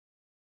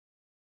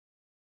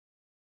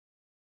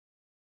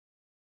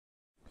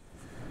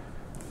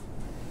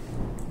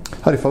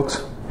Howdy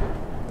folks,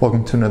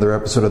 welcome to another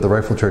episode of the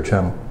Rifle Chair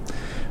channel.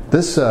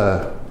 This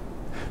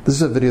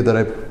is a video that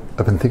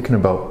I've been thinking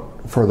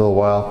about for a little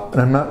while, and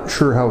I'm not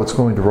sure how it's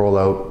going to roll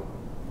out.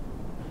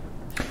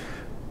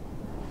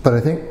 But I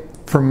think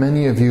for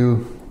many of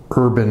you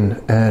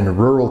urban and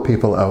rural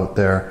people out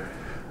there,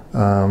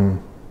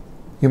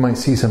 you might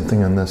see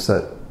something in this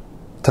that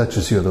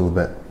touches you a little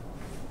bit.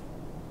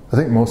 I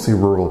think mostly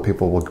rural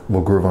people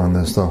will groove on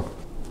this though.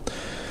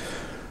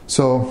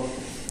 So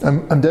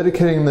I'm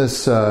dedicating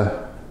this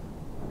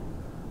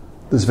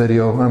this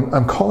video.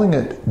 I'm calling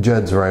it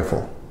Jed'S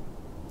Rifle.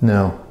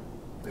 Now,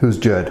 who's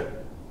Jed?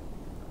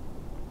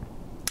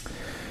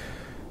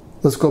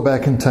 Let's go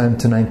back in time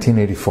to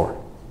 1984.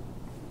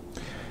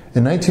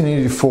 In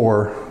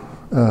 1984,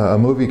 a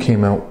movie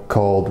came out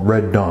called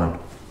Red Dawn,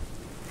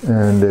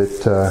 and it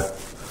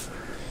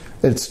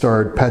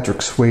starred Patrick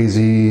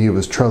Swayze. It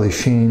was Charlie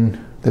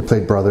Sheen. They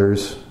played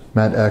brothers,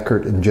 Matt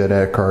Eckert and Jed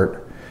Eckhart.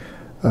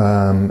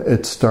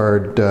 It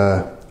starred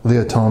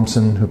Leah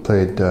Thompson, who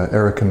played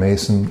Erica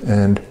Mason,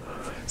 and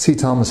C.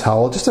 Thomas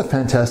Howell. Just a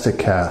fantastic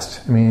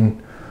cast. I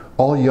mean,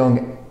 all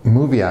young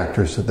movie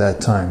actors at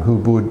that time who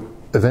would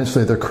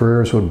eventually their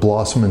careers would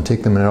blossom and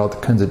take them in all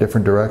kinds of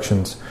different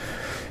directions.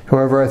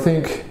 However, I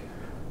think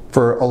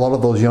for a lot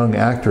of those young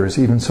actors,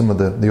 even some of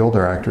the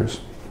older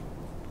actors,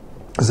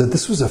 is that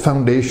this was a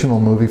foundational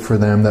movie for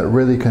them that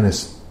really kind of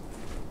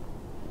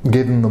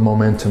gave them the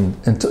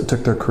momentum and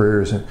took their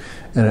careers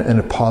in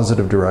a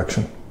positive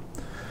direction.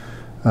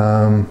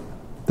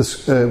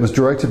 This was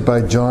directed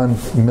by John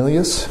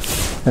Milius,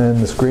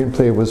 and the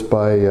screenplay was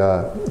by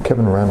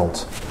Kevin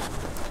Reynolds.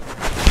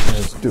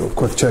 Let's do a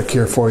quick check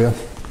here for you.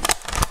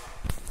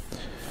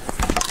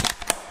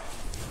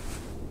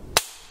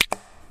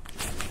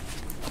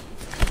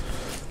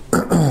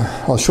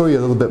 I'll show you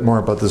a little bit more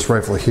about this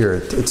rifle here.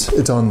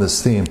 It's on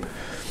this theme.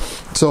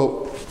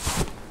 So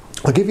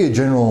I'll give you a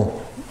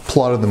general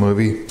plot of the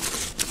movie.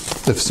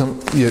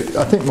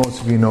 I think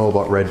most of you know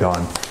about Red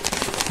Dawn,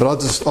 but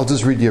I'll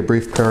just read you a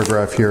brief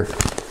paragraph here.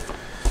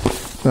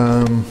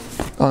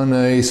 On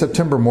a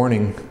September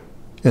morning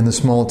in the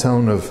small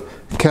town of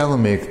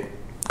Calumet,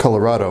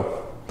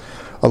 Colorado,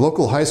 a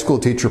local high school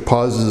teacher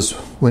pauses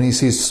when he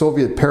sees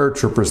Soviet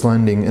paratroopers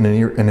landing in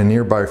a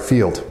nearby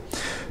field.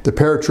 The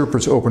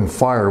paratroopers open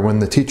fire when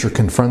the teacher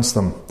confronts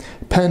them.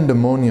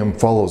 Pandemonium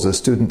follows as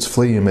students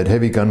flee amid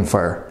heavy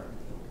gunfire.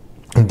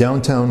 In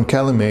downtown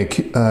Calumet,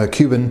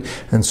 Cuban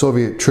and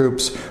Soviet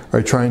troops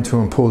are trying to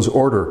impose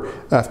order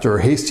after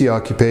a hasty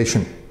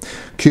occupation.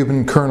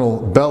 Cuban Colonel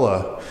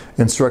Bella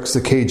instructs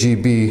the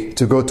KGB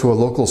to go to a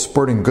local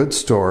sporting goods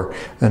store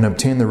and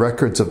obtain the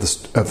records of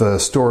the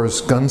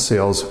store's gun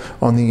sales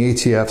on the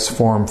ATF's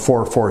Form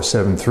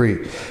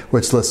 4473,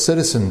 which lists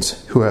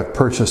citizens who have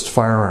purchased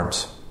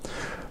firearms.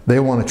 They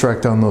want to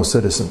track down those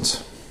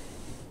citizens.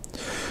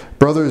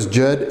 Brothers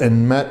Jed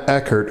and Matt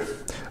Eckert,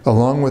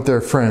 along with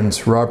their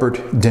friends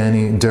Robert,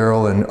 Danny,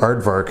 Daryl, and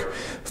Aardvark,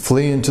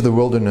 flee into the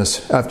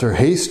wilderness after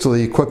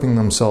hastily equipping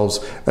themselves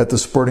at the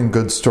sporting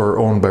goods store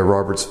owned by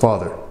Robert's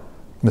father,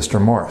 Mr.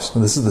 Morris.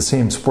 And this is the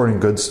same sporting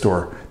goods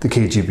store the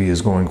KGB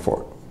is going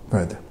for,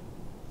 right there.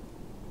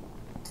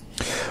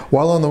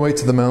 While on the way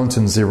to the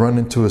mountains, they run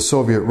into a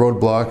Soviet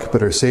roadblock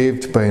but are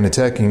saved by an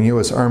attacking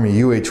U.S. Army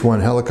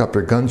UH-1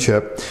 helicopter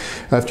gunship.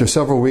 After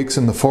several weeks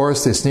in the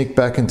forest, they sneak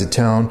back into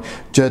town.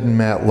 Jed and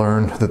Matt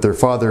learn that their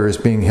father is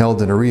being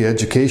held in a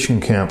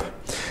re-education camp.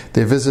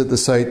 They visit the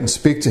site and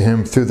speak to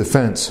him through the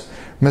fence.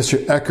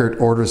 Mr. Eckert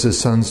orders his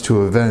sons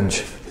to avenge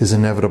his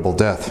inevitable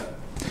death.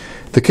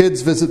 The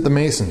kids visit the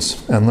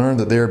Masons and learn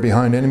that they are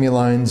behind enemy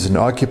lines in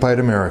occupied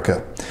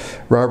America.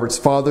 Robert's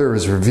father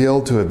is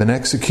revealed to have been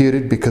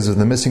executed because of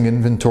the missing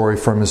inventory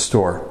from his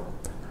store,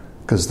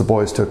 because the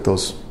boys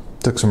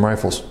took some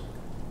rifles.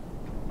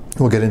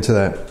 We'll get into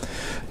that.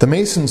 The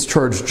Masons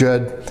charge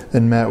Jed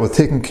and Matt with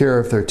taking care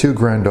of their two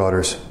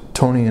granddaughters,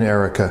 Tony and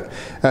Erica.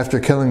 After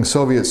killing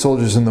Soviet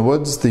soldiers in the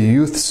woods, the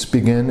youths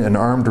begin an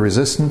armed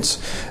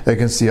resistance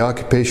against the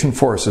occupation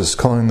forces,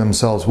 calling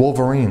themselves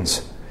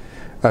Wolverines,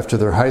 after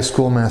their high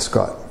school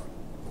mascot.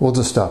 We'll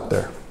just stop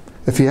there.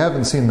 If you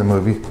haven't seen the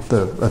movie,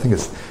 I think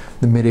it's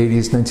the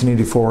mid-80s,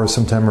 1984 or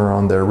sometime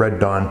around there, Red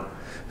Dawn.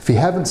 If you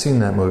haven't seen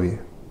that movie,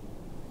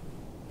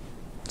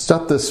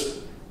 stop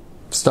this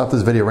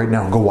video right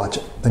now and go watch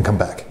it, then come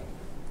back.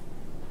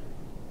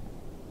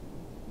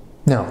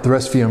 Now, the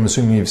rest of you, I'm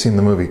assuming you've seen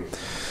the movie.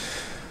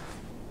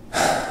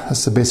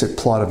 That's the basic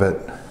plot of it.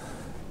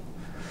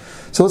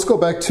 So let's go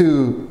back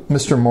to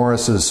Mr.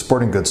 Morris's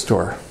sporting goods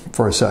store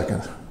for a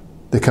second.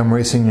 They come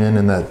racing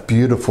in that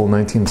beautiful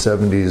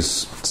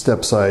 1970s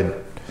step-side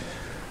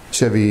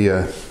Chevy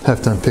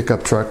half-ton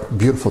pickup truck.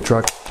 Beautiful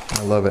truck.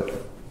 I love it.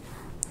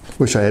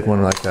 Wish I had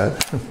one like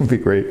that. It would be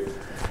great.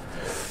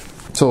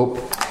 So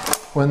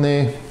when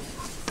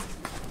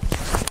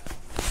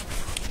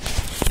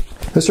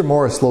Mr.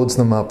 Morris loads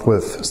them up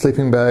with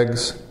sleeping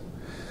bags,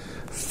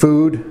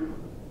 food,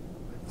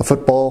 a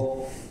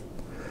football,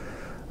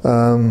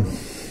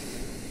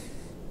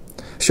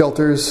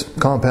 Shelters,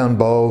 compound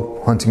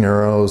bow, hunting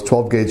arrows,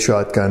 12-gauge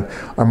shotgun,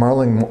 a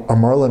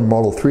Marlin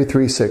Model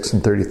 336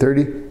 and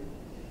 30-30,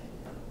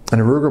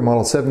 and a Ruger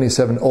Model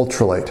 77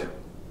 ultralight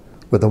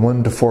with a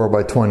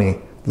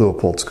 1-4x20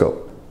 Leupold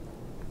scope.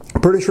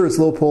 I'm pretty sure it's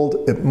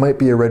Leupold. It might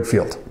be a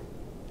Redfield.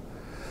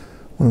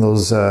 One of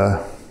those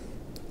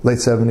late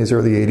 70s,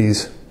 early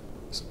 80s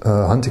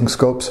hunting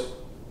scopes.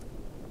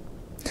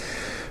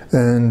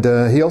 And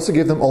he also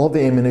gave them all of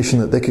the ammunition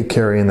that they could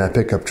carry in that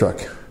pickup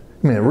truck.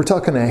 I mean, we're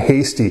talking a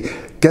hasty,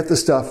 get the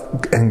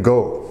stuff and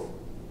go,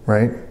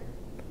 right?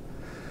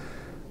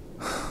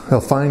 I'll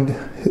find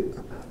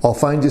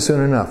you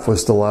soon enough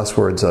was the last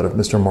words out of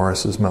Mr.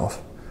 Morris's mouth.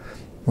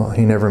 Well,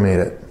 he never made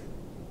it.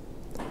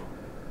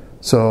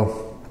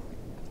 So,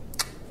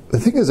 the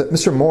thing is that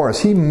Mr.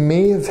 Morris, he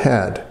may have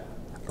had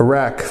a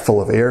rack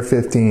full of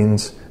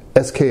AR-15s,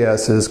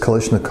 SKSs,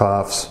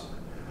 Kalashnikovs,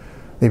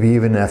 maybe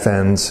even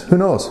FNs. Who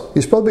knows?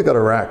 He's probably got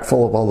a rack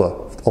full of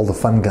all the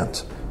fun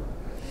guns.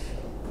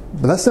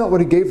 But that's not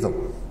what he gave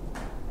them.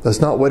 That's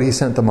not what he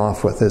sent them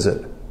off with, is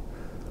it?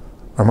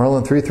 A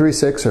Marlin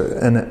 336 or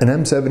an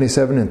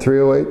M77 and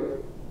 308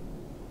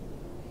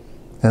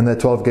 and that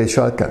 12-gauge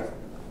shotgun.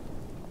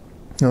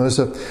 You know,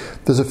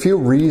 there's a few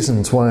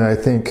reasons why I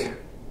think,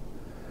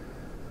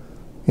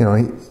 you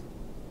know,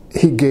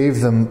 he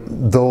gave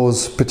them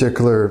those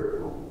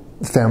particular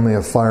family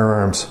of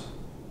firearms.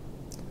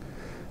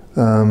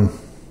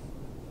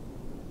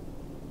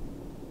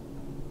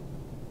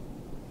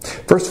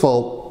 First of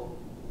all,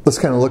 let's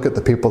kind of look at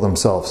the people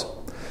themselves.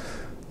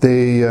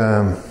 They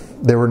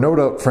were no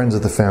doubt friends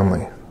of the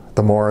family,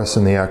 the Morris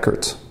and the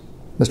Eckerts,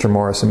 Mr.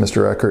 Morris and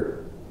Mr.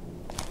 Eckert.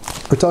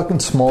 We're talking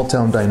small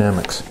town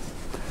dynamics,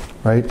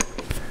 right?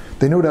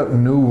 They no doubt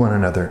knew one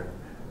another.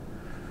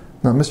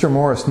 Now, Mr.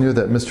 Morris knew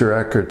that Mr.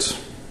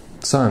 Eckert's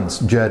sons,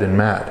 Jed and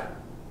Matt,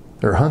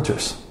 they're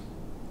hunters,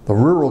 the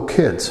rural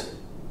kids.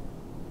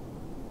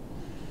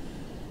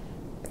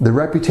 The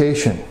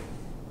reputation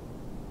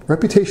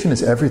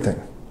is everything.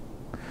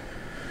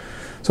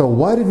 So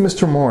why did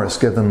Mr. Morris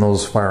give them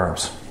those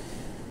firearms?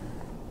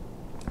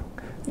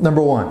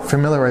 Number one,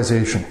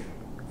 familiarization.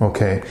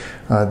 Okay,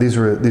 these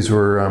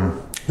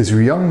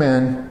were young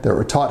men that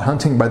were taught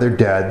hunting by their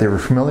dad. They were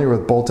familiar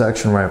with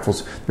bolt-action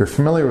rifles. They were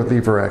familiar with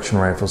lever-action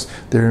rifles.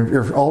 They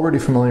were already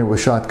familiar with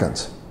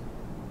shotguns.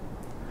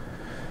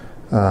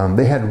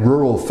 They had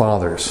rural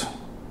fathers.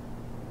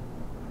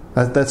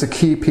 That's a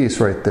key piece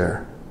right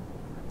there,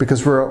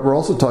 because we're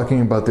also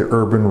talking about the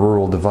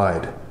urban-rural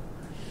divide.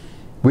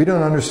 We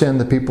don't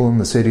understand the people in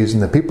the cities,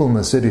 and the people in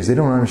the cities, they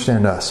don't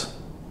understand us.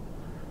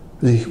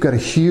 You've got a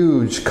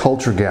huge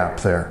culture gap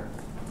there.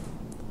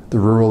 The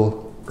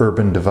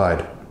rural-urban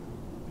divide.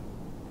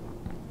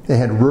 They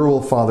had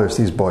rural fathers,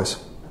 these boys.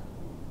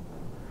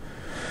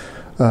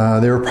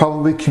 They were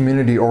probably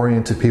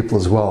community-oriented people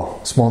as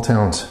well. Small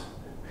towns.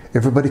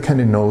 Everybody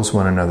kind of knows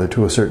one another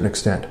to a certain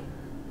extent.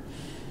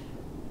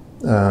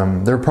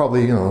 They're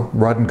probably, you know,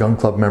 Rod and Gun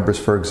Club members,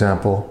 for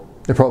example.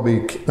 They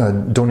probably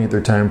donate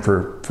their time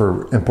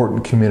for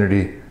important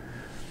community,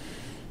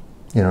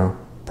 you know,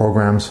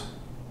 programs.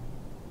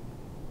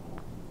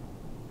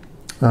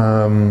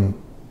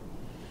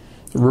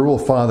 Rural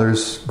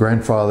fathers,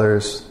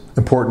 grandfathers,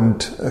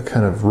 important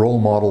kind of role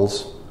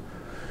models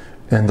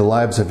in the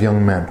lives of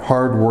young men,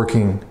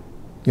 hard-working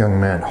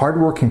young men,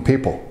 hard-working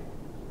people.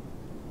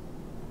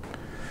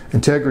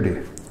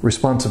 Integrity,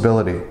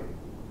 responsibility,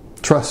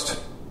 trust,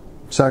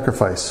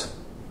 sacrifice,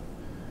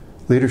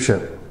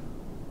 leadership,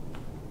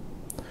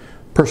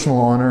 personal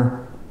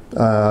honor,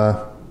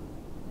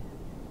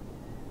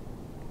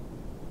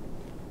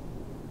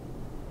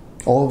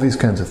 all of these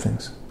kinds of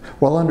things,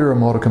 while under a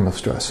modicum of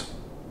stress.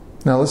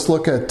 Now let's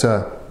look at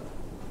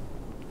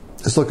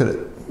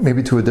it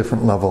maybe to a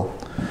different level.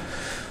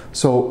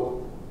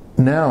 So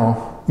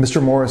now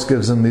Mr. Morris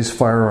gives them these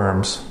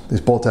firearms,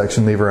 these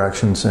bolt-action,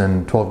 lever-actions,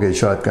 and 12-gauge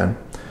shotgun,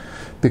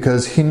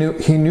 because he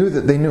knew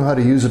that they knew how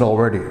to use it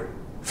already.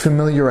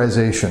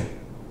 Familiarization.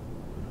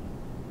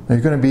 Now,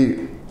 you're going to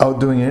be out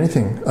doing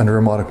anything under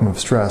a modicum of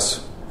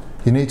stress.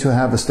 You need to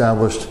have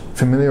established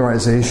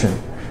familiarization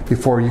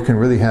before you can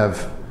really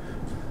have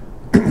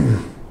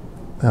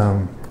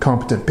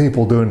competent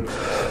people doing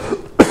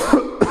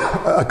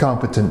a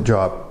competent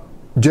job.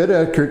 Jed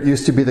Eckert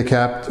used to be the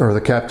captain or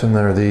the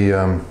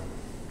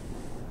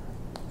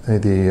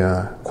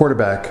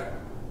quarterback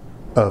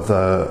of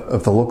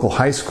the local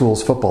high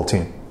school's football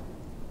team.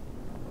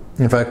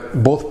 In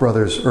fact, both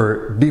brothers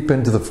are deep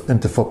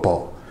into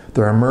football.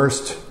 They're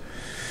immersed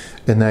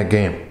in that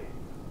game,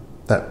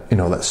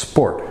 that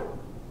sport.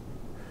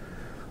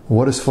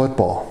 What is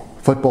football?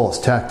 Football is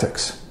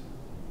tactics.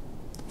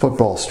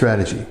 Football is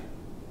strategy.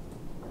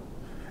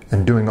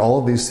 And doing all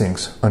of these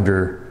things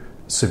under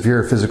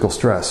severe physical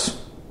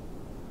stress.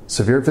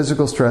 Severe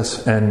physical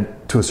stress and,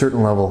 to a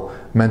certain level,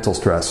 mental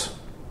stress.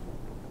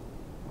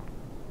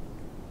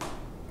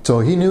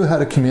 So he knew how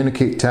to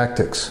communicate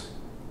tactics.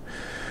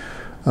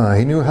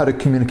 He knew how to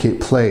communicate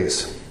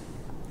plays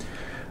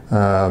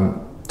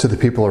to the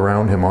people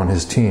around him on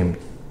his team.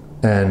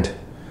 And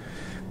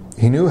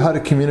He knew how to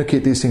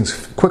communicate these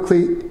things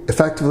quickly,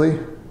 effectively,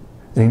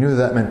 and he knew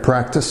that meant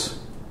practice,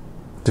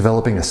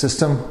 developing a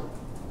system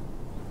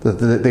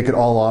that they could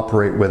all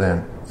operate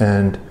within.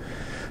 And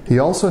he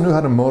also knew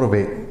how to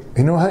motivate.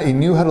 He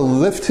knew how to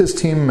lift his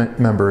team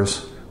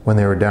members when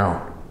they were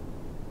down.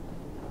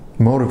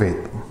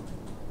 Motivate them.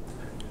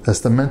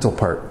 That's the mental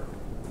part,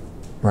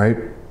 right?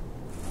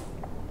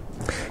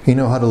 He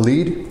knew how to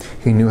lead.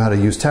 He knew how to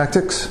use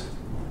tactics.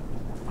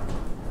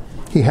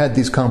 He had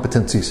these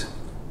competencies.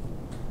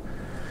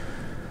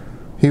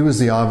 He was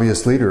the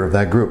obvious leader of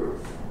that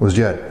group, was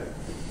Jed.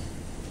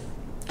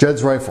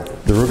 Jed'S Rifle,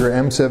 the Ruger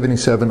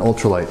M77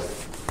 Ultralight,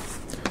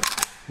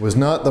 was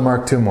not the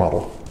Mark II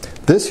model.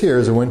 This here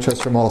is a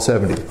Winchester Model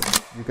 70.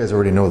 You guys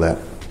already know that.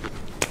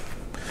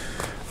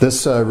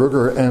 This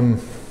Ruger M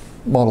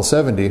Model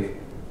 70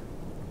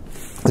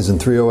 is in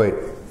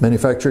 308,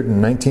 manufactured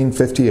in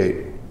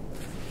 1958.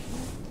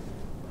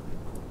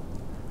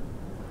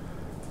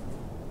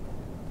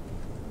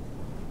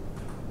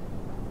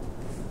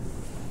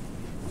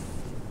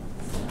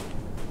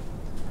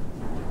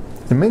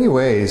 In many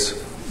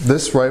ways,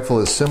 this rifle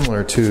is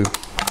similar to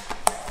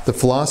the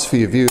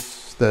philosophy of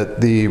use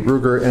that the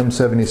Ruger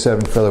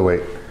M77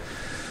 Featherweight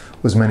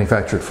was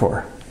manufactured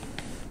for.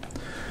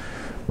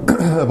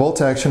 A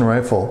bolt-action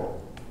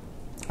rifle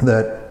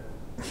that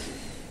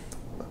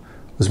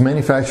was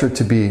manufactured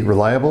to be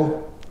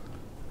reliable,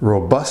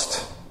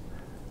 robust,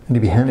 and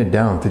to be handed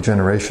down through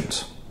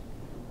generations.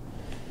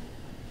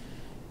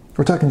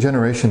 We're talking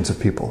generations of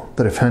people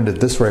that have handed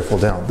this rifle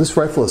down. This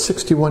rifle is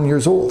 61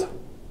 years old.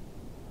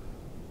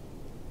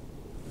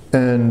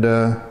 And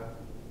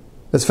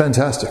it's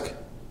fantastic.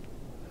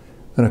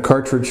 And a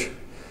cartridge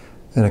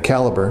and a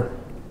caliber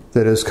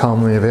that is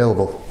commonly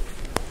available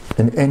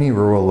in any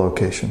rural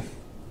location.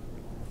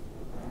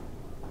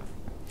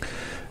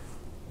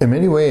 In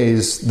many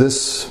ways,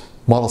 this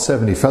Model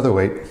 70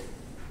 Featherweight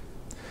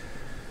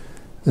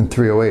in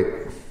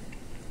 308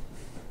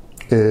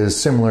 is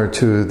similar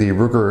to the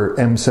Ruger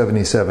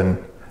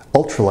M77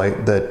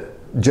 Ultralight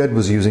that Jed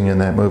was using in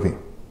that movie.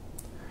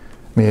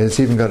 I mean, it's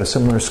even got a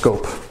similar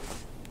scope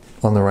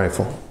on the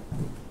rifle.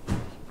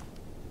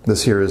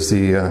 This here is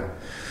the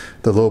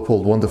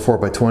Leupold 1 to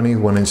 4x20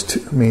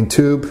 1-inch main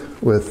tube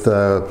with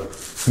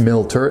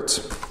mill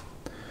turrets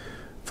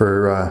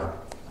for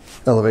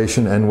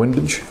elevation and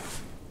windage.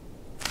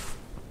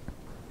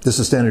 This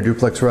is standard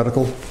duplex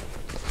reticle.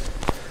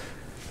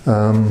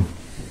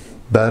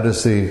 That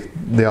is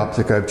the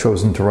optic I've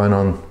chosen to run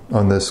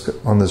on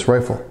this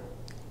rifle.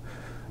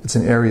 It's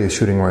an area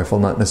shooting rifle,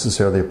 not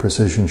necessarily a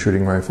precision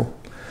shooting rifle.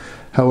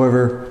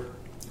 However,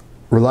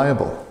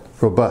 reliable,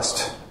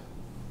 robust,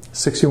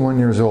 61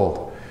 years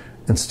old,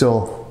 and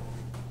still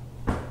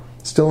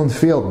in the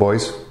field,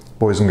 boys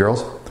and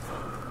girls.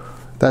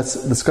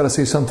 That's got to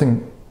say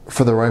something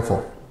for the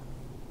rifle.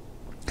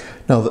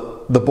 Now,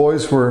 the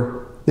boys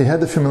they had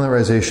the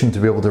familiarization to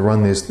be able to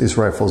run these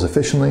rifles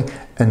efficiently,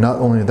 and not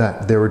only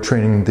that, they were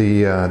training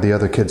the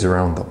other kids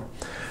around them.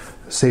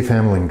 Safe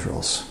handling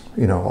drills,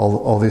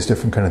 all these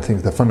different kind of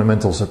things, the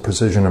fundamentals of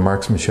precision and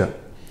marksmanship.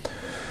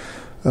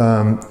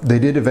 They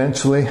did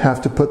eventually have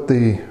to put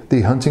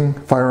the hunting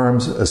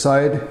firearms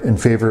aside in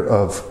favor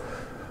of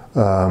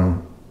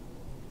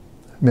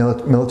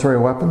military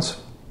weapons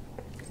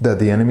that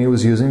the enemy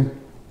was using.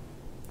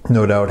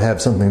 No doubt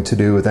have something to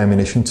do with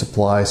ammunition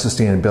supply,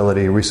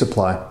 sustainability,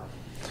 resupply.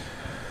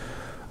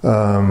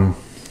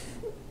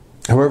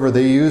 However,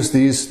 they used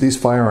these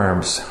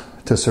firearms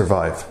to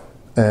survive,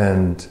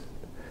 and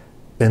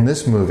in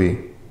this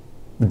movie,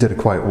 did it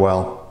quite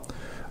well.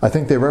 I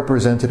think they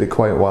represented it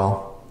quite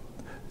well.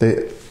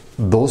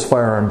 Those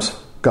firearms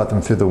got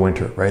them through the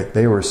winter, right?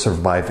 They were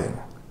surviving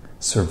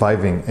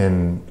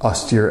in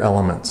austere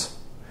elements.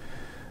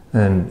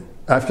 And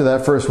after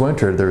that first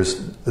winter,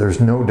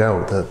 there's no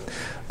doubt that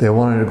they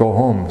wanted to go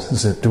home. They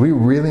said, do we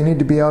really need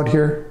to be out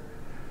here?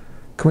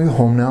 Can we go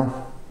home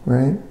now,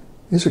 right?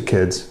 These are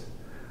kids.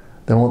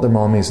 They want their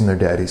mommies and their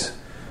daddies.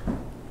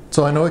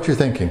 So I know what you're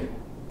thinking.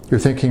 You're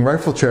thinking,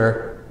 Rifle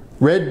Chair,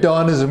 Red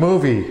Dawn is a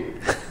movie.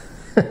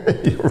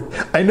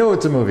 I know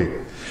it's a movie.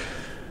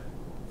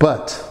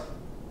 But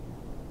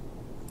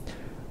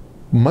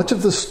much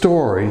of the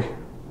story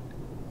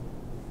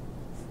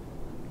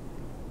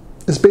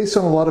is based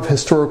on a lot of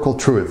historical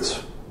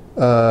truths.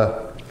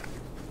 Kind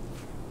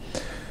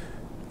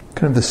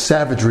of the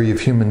savagery of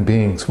human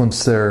beings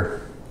once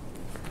they're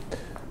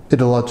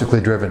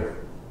ideologically driven.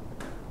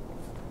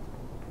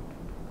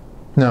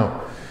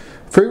 Now,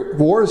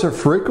 wars are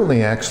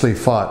frequently actually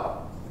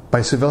fought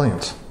by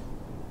civilians.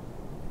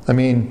 I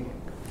mean,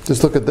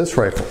 just look at this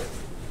rifle.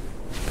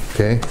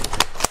 Okay?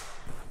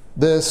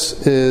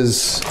 This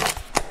is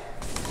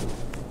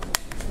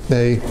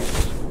a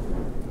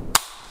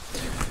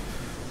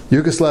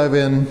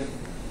Yugoslavian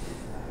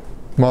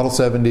Model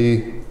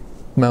 70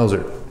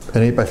 Mauser,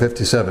 an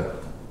 8x57.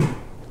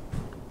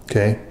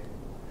 Okay?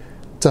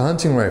 It's a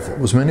hunting rifle. It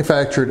was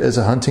manufactured as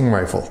a hunting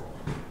rifle.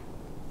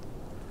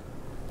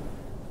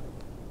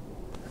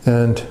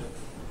 And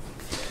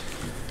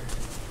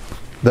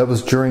that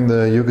was during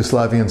the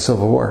Yugoslavian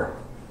Civil War.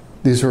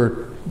 These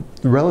were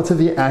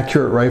relatively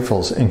accurate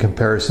rifles in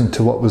comparison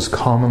to what was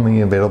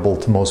commonly available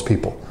to most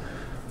people.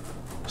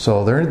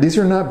 So these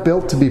are not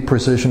built to be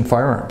precision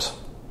firearms.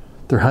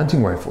 They're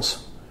hunting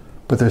rifles,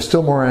 but they're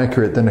still more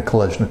accurate than a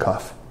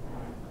Kalashnikov.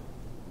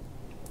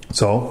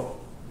 So,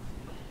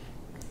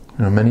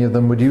 many of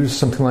them would use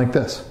something like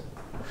this.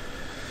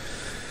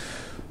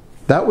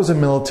 That was a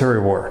military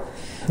war.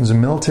 It was a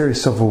military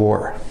civil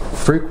war.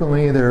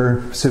 Frequently there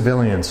are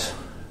civilians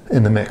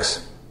in the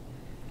mix.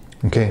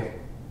 Okay?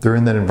 They're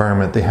in that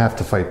environment. They have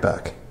to fight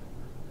back.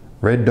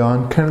 Red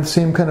Dawn, kind of the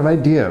same kind of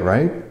idea,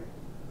 right?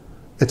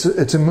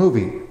 It's a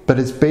movie, but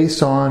it's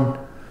based on,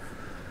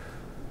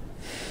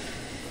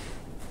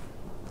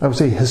 I would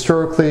say,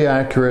 historically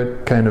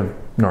accurate kind of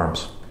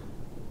norms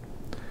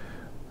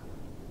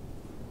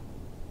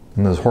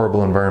in those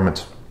horrible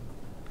environments.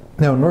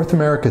 Now, North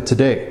America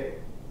today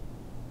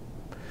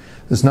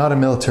is not a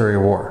military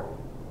war,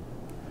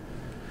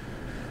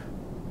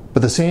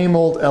 but the same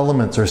old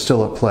elements are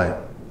still at play.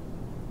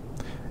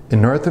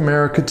 In North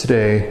America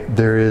today,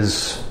 there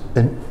is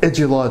an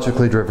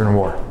ideologically driven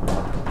war.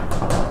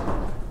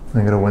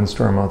 I got a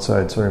windstorm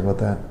outside, sorry about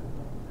that.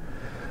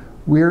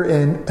 We're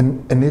in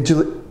an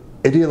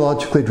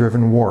ideologically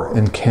driven war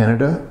in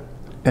Canada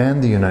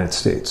and the United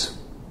States.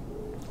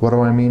 What do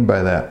I mean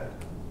by that?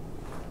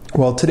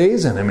 Well,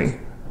 today's enemy,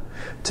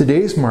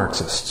 today's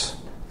Marxists,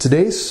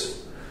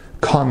 today's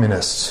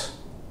communists,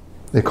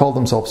 they call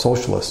themselves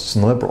socialists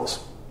and liberals.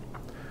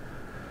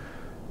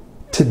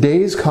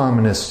 Today's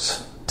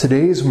communists,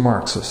 today's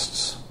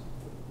Marxists,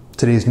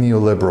 today's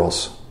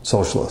neoliberals,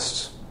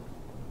 socialists.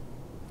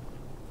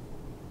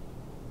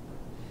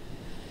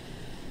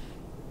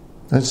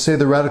 I'd say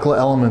the radical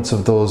elements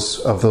of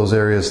those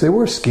areas, they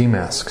wear ski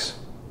masks.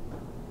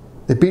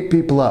 They beat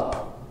people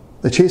up.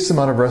 They chase them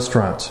out of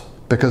restaurants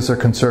because they're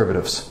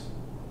conservatives.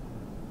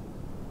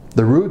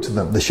 They're rude to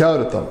them. They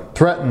shout at them,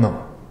 threaten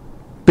them,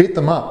 beat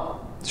them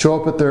up,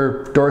 show up at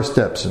their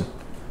doorsteps and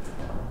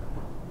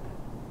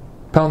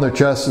pound their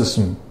chests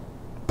and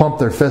pump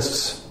their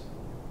fists.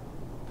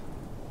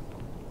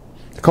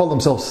 They call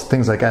themselves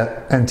things like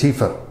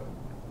Antifa,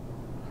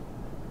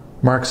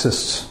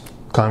 Marxists,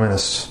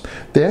 communists.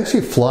 They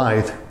actually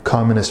fly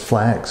communist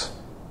flags.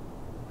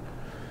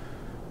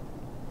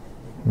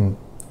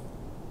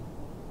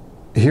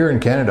 Here in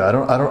Canada,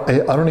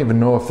 I don't even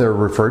know if they're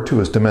referred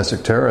to as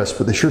domestic terrorists,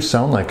 but they sure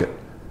sound like it.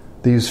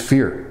 They use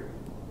fear.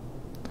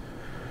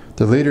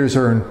 The leaders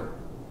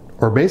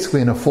are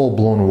basically in a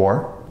full-blown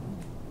war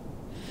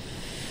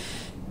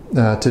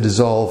to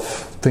dissolve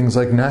things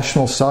like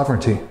national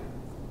sovereignty,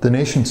 the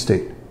nation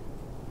state.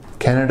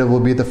 Canada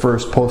will be the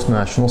first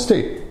post-national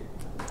state,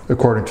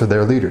 according to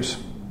their leaders.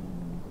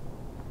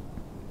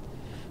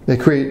 They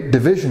create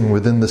division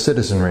within the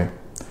citizenry.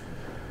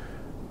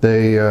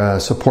 They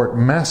support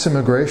mass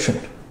immigration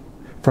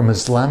from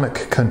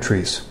Islamic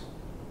countries.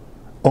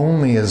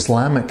 Only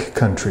Islamic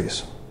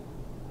countries.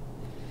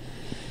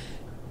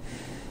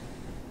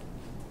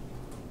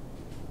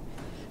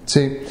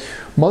 See,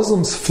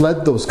 Muslims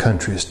fled those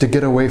countries to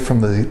get away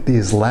from the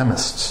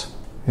Islamists,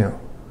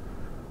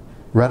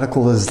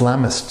 radical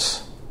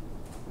Islamists.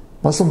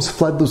 Muslims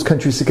fled those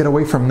countries to get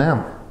away from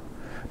them.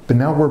 But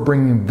now we're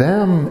bringing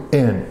them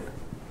in.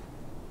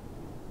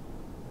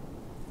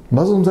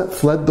 Muslims that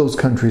fled those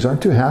countries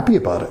aren't too happy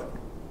about it.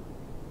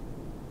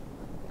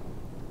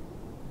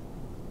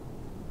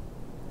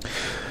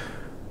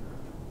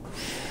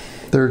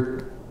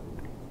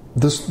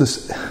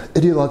 This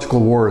ideological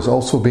war is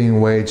also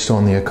being waged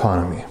on the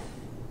economy.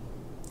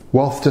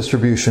 Wealth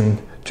distribution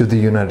to the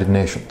United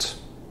Nations.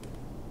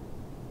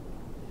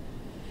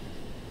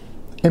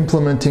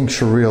 Implementing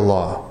Sharia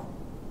law.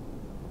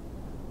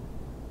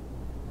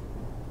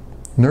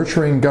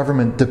 Nurturing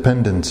government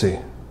dependency.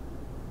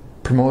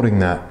 Promoting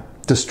that.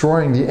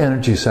 Destroying the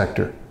energy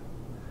sector.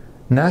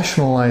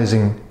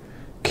 Nationalizing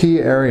key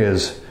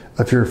areas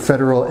of your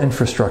federal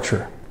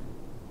infrastructure.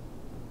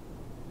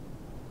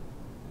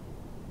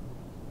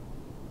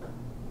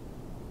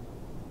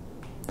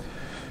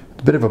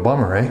 It's a bit of a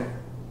bummer, eh?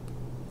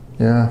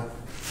 Yeah,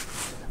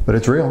 but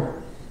it's real.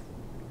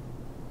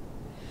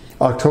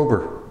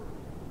 October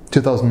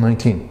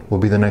 2019 will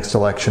be the next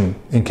election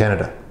in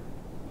Canada.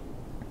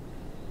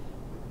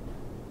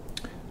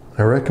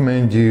 I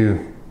recommend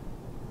you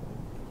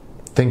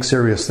think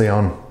seriously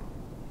on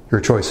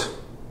your choice.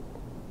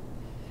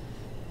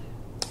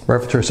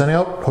 Rifle signing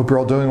out. Hope you're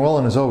all doing well,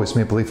 and as always,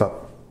 Maple Leaf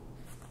up.